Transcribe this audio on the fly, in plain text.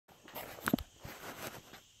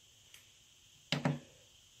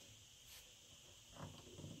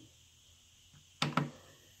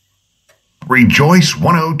Rejoice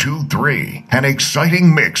 102.3, an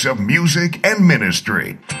exciting mix of music and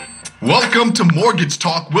ministry. Welcome to Mortgage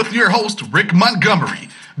Talk with your host, Rick Montgomery.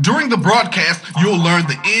 During the broadcast, you'll learn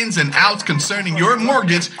the ins and outs concerning your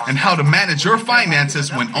mortgage and how to manage your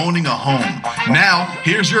finances when owning a home. Now,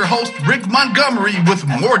 here's your host, Rick Montgomery, with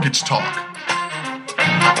Mortgage Talk.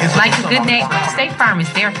 Like a good neighbor, State Farm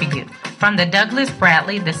is there for you. From the Douglas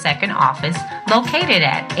Bradley II office, located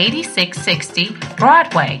at 8660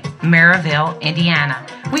 Broadway, Maryville, Indiana.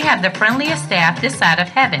 We have the friendliest staff this side of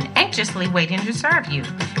heaven, anxiously waiting to serve you.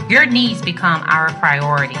 Your needs become our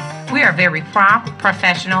priority. We are very prompt,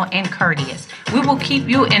 professional, and courteous. We will keep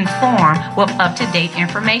you informed with up-to-date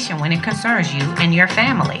information when it concerns you and your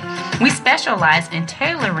family. We specialize in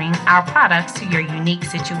tailoring our products to your unique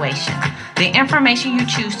situation. The information you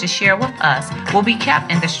choose to share with us will be kept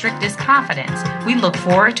in the strictest confidence. We look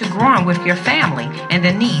forward to growing with your family and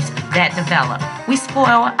the needs that develop. We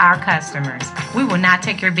spoil our customers. We will not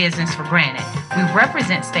take your business for granted. We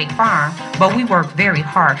represent State Farm, but we work very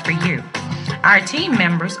hard for you. Our team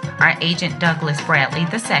members are Agent Douglas Bradley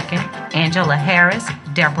II, Angela Harris,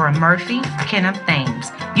 Deborah Murphy, Kenneth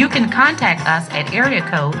Thames. You can contact us at area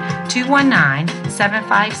code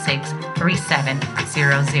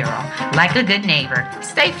 219-756-3700. Like a good neighbor,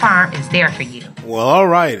 State Farm is there for you. Well, all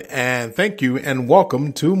right. And thank you and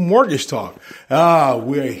welcome to Mortgage Talk.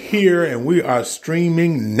 We're here and we are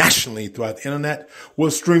streaming nationally throughout the internet. We're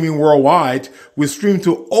streaming worldwide. We're streaming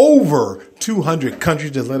to over 200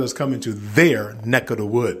 countries that let us come into their neck of the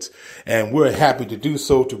woods. And we're happy to do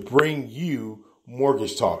so to bring you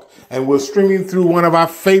Mortgage Talk. And we're streaming through one of our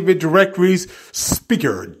favorite directories,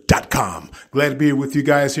 Speaker.com. Glad to be here with you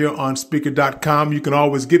guys here on Speaker.com. You can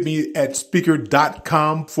always get me at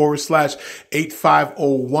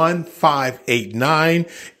Speaker.com/8501-589.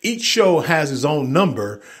 Each show has its own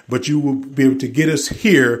number, but you will be able to get us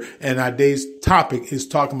here. And our day's topic is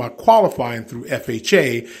talking about qualifying through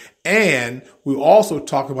FHA. And we also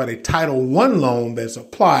talk about a Title I loan that's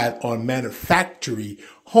applied on manufacturing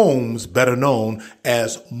homes, better known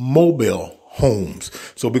as mobile homes.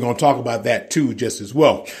 So we're going to talk about that too, just as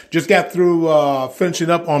well. Just got through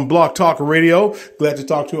finishing up on Blog Talk Radio. Glad to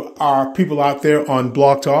talk to our people out there on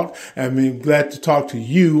Blog Talk. And we're glad to talk to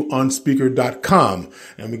you on Speaker.com.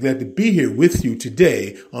 And we're glad to be here with you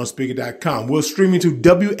today on Speaker.com. We're streaming to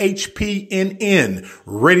WHPNN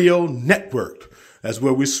Radio Network. That's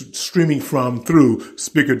where we're streaming from through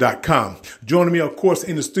Speaker.com. Joining me, of course,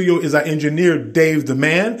 in the studio is our engineer, Dave the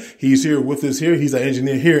Man. He's here with us here. He's our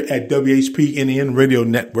engineer here at WHPNN Radio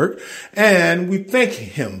Network. And we thank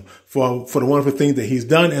him for the wonderful things that he's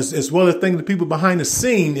done, as well as thank the people behind the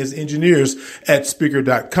scene as engineers at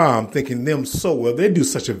Speaker.com, thanking them so well. They do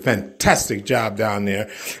such a fantastic job down there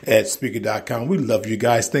at Speaker.com. We love you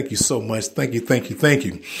guys. Thank you so much. Thank you, thank you, thank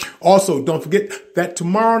you. Also, don't forget that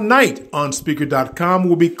tomorrow night on Speaker.com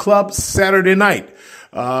will be Club Saturday Night.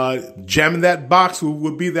 Jamming that box, who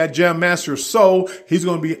will be that jam master. So he's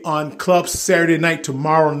going to be on Club Saturday Night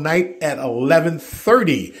tomorrow night at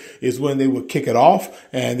 11:30 is when they will kick it off.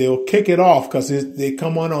 And they'll kick it off because they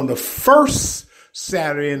come on the first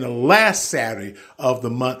Saturday and the last Saturday of the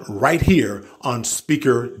month right here on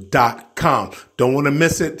Speaker.com. Don't want to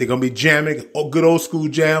miss it. They're going to be jamming, good old school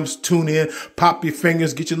jams. Tune in, pop your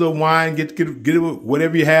fingers, get your little wine, get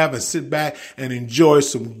whatever you have and sit back and enjoy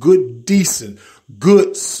some good, decent,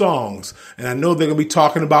 good songs. And I know they're going to be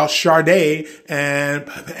talking about Sade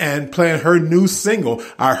and playing her new single.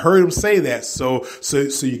 I heard them say that. So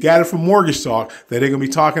you got it from Mortgage Talk that they're going to be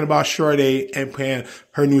talking about Sade and playing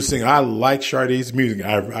her new single. I like Sade's music.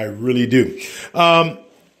 I really do. I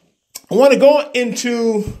want to go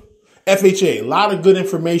into FHA. A lot of good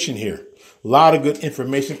information here. A lot of good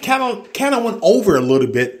information. Kind of went over a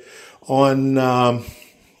little bit on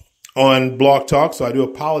Blog Talk. So I do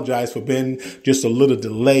apologize for being just a little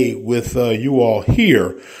delay with you all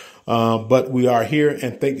here. But we are here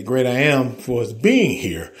and thank the great I am for us being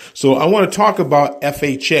here. So I want to talk about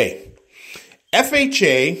FHA.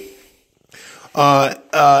 FHA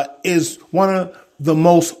is one of the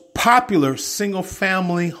most popular single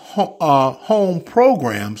family home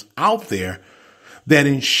programs out there that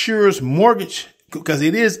insures mortgage, because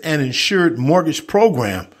it is an insured mortgage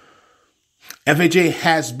program. FHA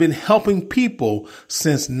has been helping people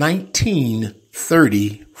since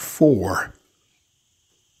 1934.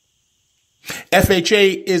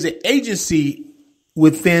 FHA is an agency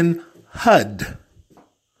within HUD.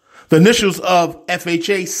 The initials of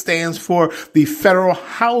FHA stands for the Federal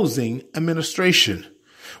Housing Administration,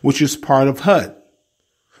 which is part of HUD,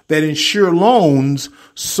 that insure loans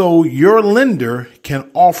so your lender can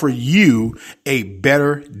offer you a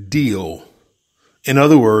better deal. In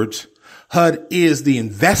other words, HUD is the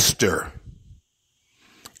investor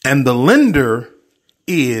and the lender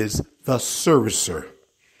is the servicer.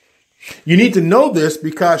 You need to know this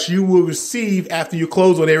because you will receive, after you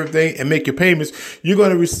close on everything and make your payments, you're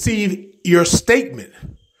going to receive your statement.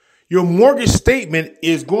 Your mortgage statement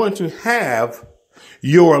is going to have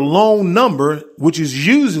your loan number, which is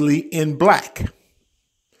usually in black.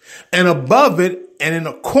 And above it and in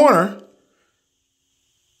a corner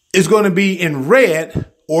is going to be in red,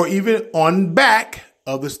 or even on back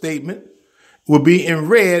of the statement will be in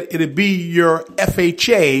red. It'll be your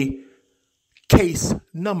FHA case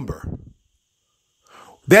number.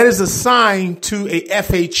 That is assigned to a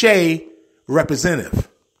FHA representative.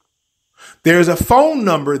 There's a phone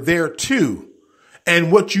number there too. And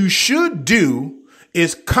what you should do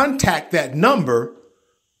is contact that number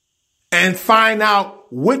and find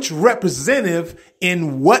out which representative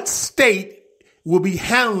in what state will be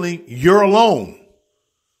handling your loan.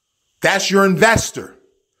 That's your investor.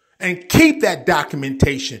 And keep that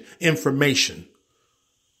documentation information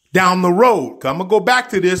down the road. I'm going to go back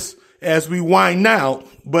to this as we wind now,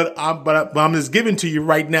 but I'm just giving to you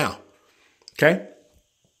right now. Okay?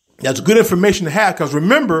 That's good information to have because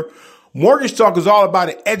remember, Mortgage Talk is all about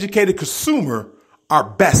an educated consumer, our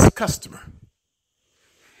best customer.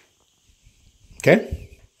 Okay?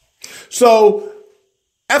 So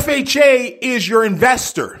FHA is your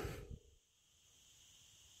investor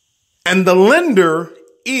and the lender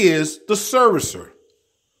is the servicer.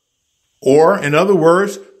 Or in other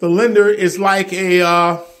words, the lender is like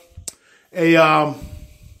a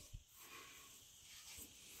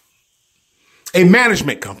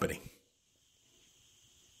management company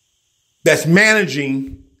that's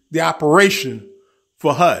managing the operation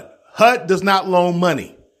for HUD. HUD does not loan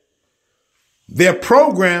money. Their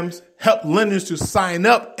programs help lenders to sign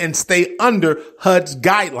up and stay under HUD's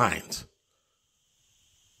guidelines.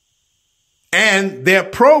 And their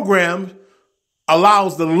program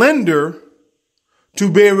allows the lender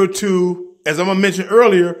to be able to, as I'm going to mention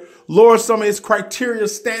earlier, lower some of its criteria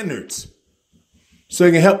standards so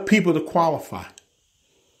it can help people to qualify.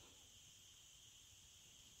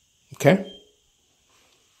 Okay?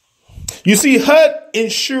 You see, HUD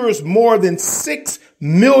insures more than 6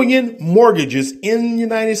 million mortgages in the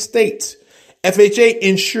United States. FHA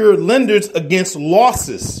insured lenders against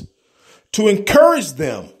losses to encourage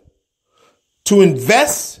them to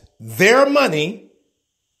invest their money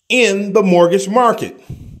in the mortgage market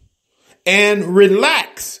and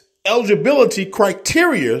relax eligibility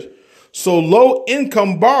criteria so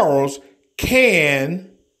low-income borrowers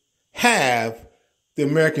can have the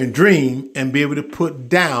American dream and be able to put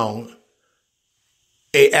down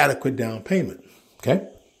an adequate down payment. Okay?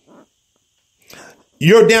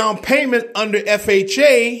 Your down payment under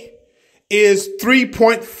FHA is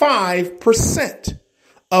 3.5%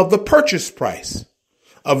 of the purchase price,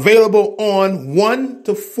 available on 1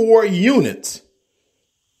 to 4 units,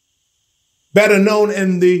 better known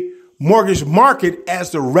in the mortgage market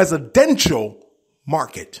as the residential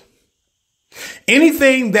market.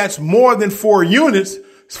 Anything that's more than 4 units,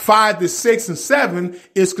 5 to 6 and 7,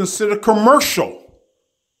 is considered commercial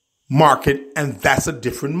market, and that's a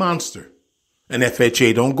different monster. And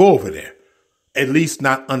FHA don't go over there, at least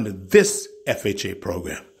not under this FHA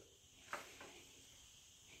program.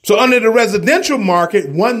 So under the residential market,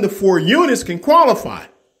 1 to 4 units can qualify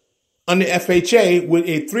under FHA with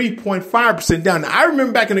a 3.5% down. Now, I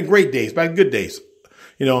remember back in the great days, back in good days,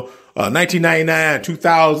 1999,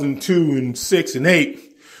 2002, and 6 and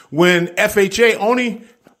 8, when FHA only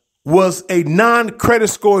was a non-credit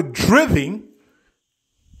score driven,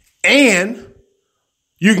 and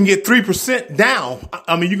you can get 3% down.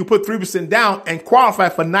 I mean, you can put 3% down and qualify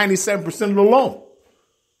for 97% of the loan.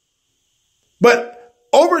 But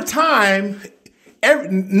over time,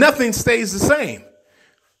 nothing stays the same.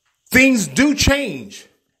 Things do change,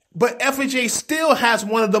 but FHA still has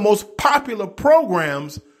one of the most popular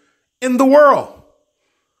programs in the world.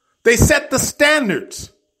 They set the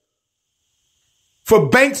standards for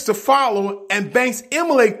banks to follow, and banks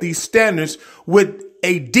emulate these standards with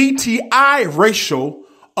a DTI ratio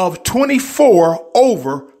of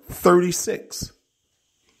 24/36.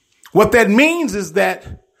 What that means is that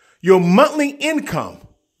your monthly income,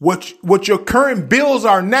 what your current bills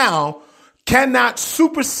are now, cannot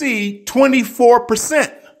supersede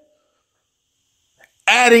 24%.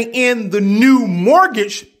 Adding in the new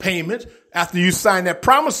mortgage payment after you sign that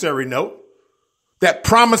promissory note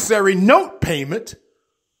payment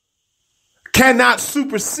cannot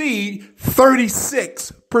supersede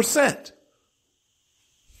 36%.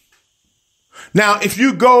 Now, if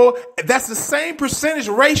you go, that's the same percentage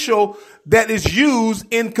ratio that is used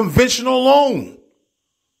in conventional loan.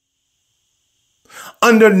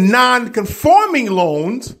 Under non-conforming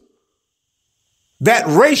loans, that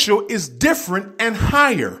ratio is different and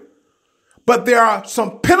higher. But there are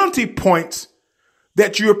some penalty points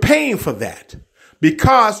that you're paying for that.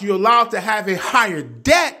 Because you're allowed to have a higher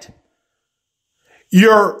debt,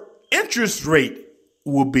 your interest rate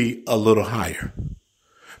will be a little higher.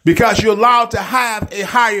 Because you're allowed to have a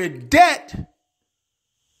higher debt,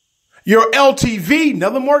 your LTV,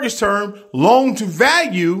 another mortgage term, loan to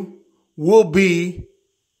value, will be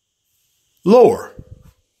lower.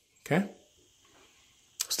 Okay?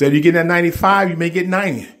 Instead of you getting at 95, you may get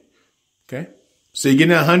 90. Okay? So you're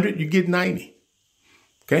getting at 100, you get 90.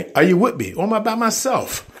 Okay? Are you with me? Or am I by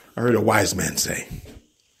myself? I heard a wise man say.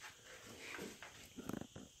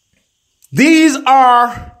 These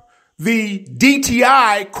are the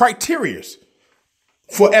DTI criteria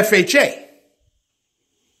for FHA.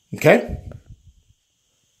 Okay?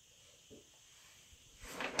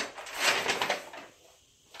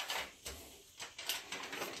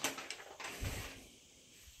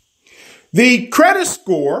 The credit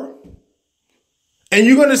score, and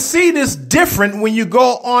you're going to see this different when you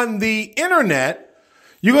go on the internet,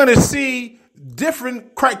 you're going to see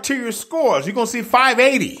different criteria scores. You're going to see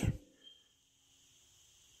 580.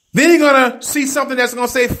 Then you're going to see something that's going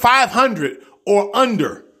to say 500 or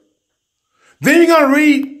under. Then you're going to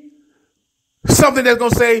read something that's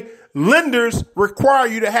going to say lenders require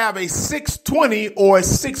you to have a 620 or a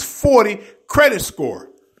 640 credit score.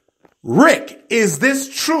 Rick, is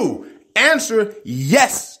this true? Answer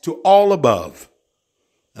yes to all above.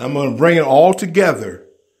 I'm going to bring it all together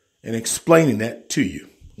and explaining that to you.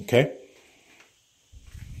 Okay.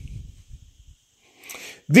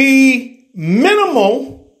 The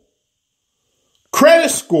minimal credit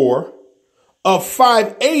score of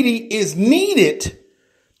 580 is needed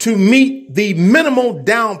to meet the minimal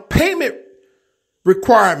down payment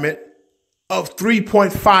requirement of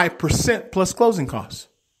 3.5% plus closing costs.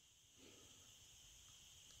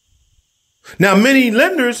 Now, many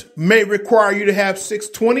lenders may require you to have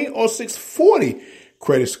 620 or 640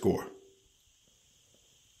 credit score.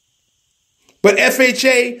 But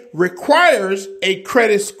FHA requires a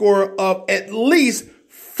credit score of at least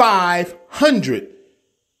 500,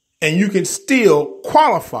 and you can still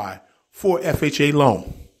qualify for FHA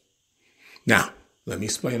loan. Now, let me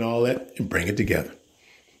explain all that and bring it together.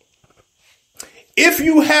 If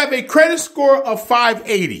you have a credit score of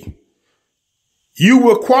 580, you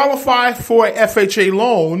will qualify for an FHA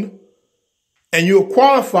loan, and you'll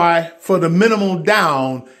qualify for the minimum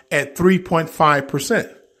down at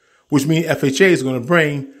 3.5%, which means FHA is going to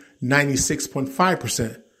bring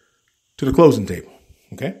 96.5% to the closing table.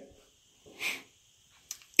 Okay.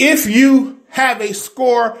 If you have a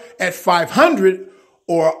score at 500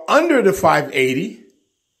 or under the 580,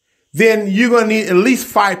 then you're going to need at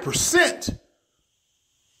least 5%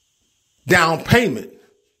 down payment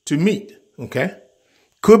to meet. Okay.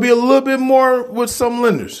 Could be a little bit more with some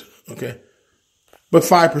lenders. Okay. But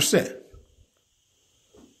 5%.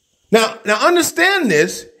 Now understand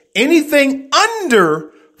this. Anything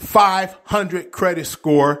under 500 credit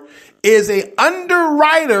score is a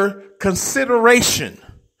underwriter consideration,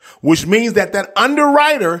 which means that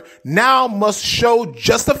underwriter now must show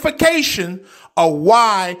justification of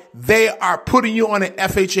why they are putting you on an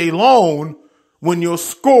FHA loan when your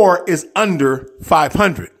score is under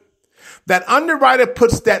 500. That underwriter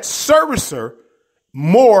puts that servicer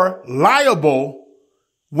more liable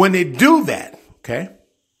when they do that. Okay.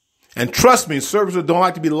 And trust me, servicers don't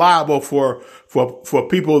like to be liable for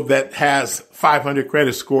people that has 500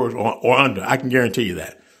 credit scores or under. I can guarantee you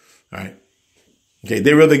that. All right. Okay.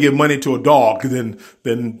 They rather give money to a dog than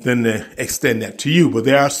extend that to you. But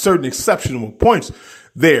there are certain exceptional points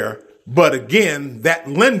there. But again, that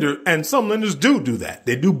lender, and some lenders do that.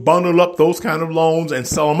 They do bundle up those kind of loans and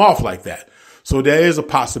sell them off like that. So there is a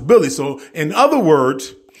possibility. So in other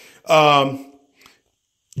words,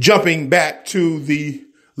 jumping back to the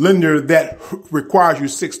lender that requires you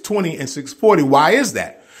 620 and 640. Why is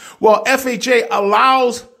that? Well, FHA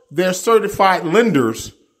allows their certified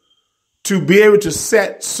lenders to be able to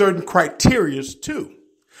set certain criteria too,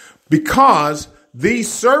 because these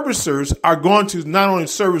servicers are going to not only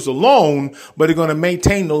service a loan, but they're going to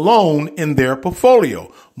maintain the loan in their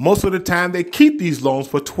portfolio. Most of the time, they keep these loans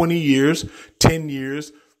for 20 years, 10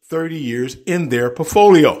 years, 30 years in their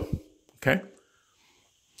portfolio. Okay.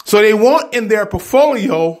 So they want in their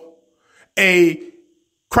portfolio a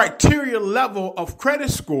criteria level of credit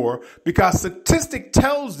score, because statistic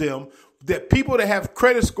tells them that people that have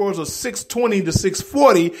credit scores of 620 to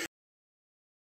 640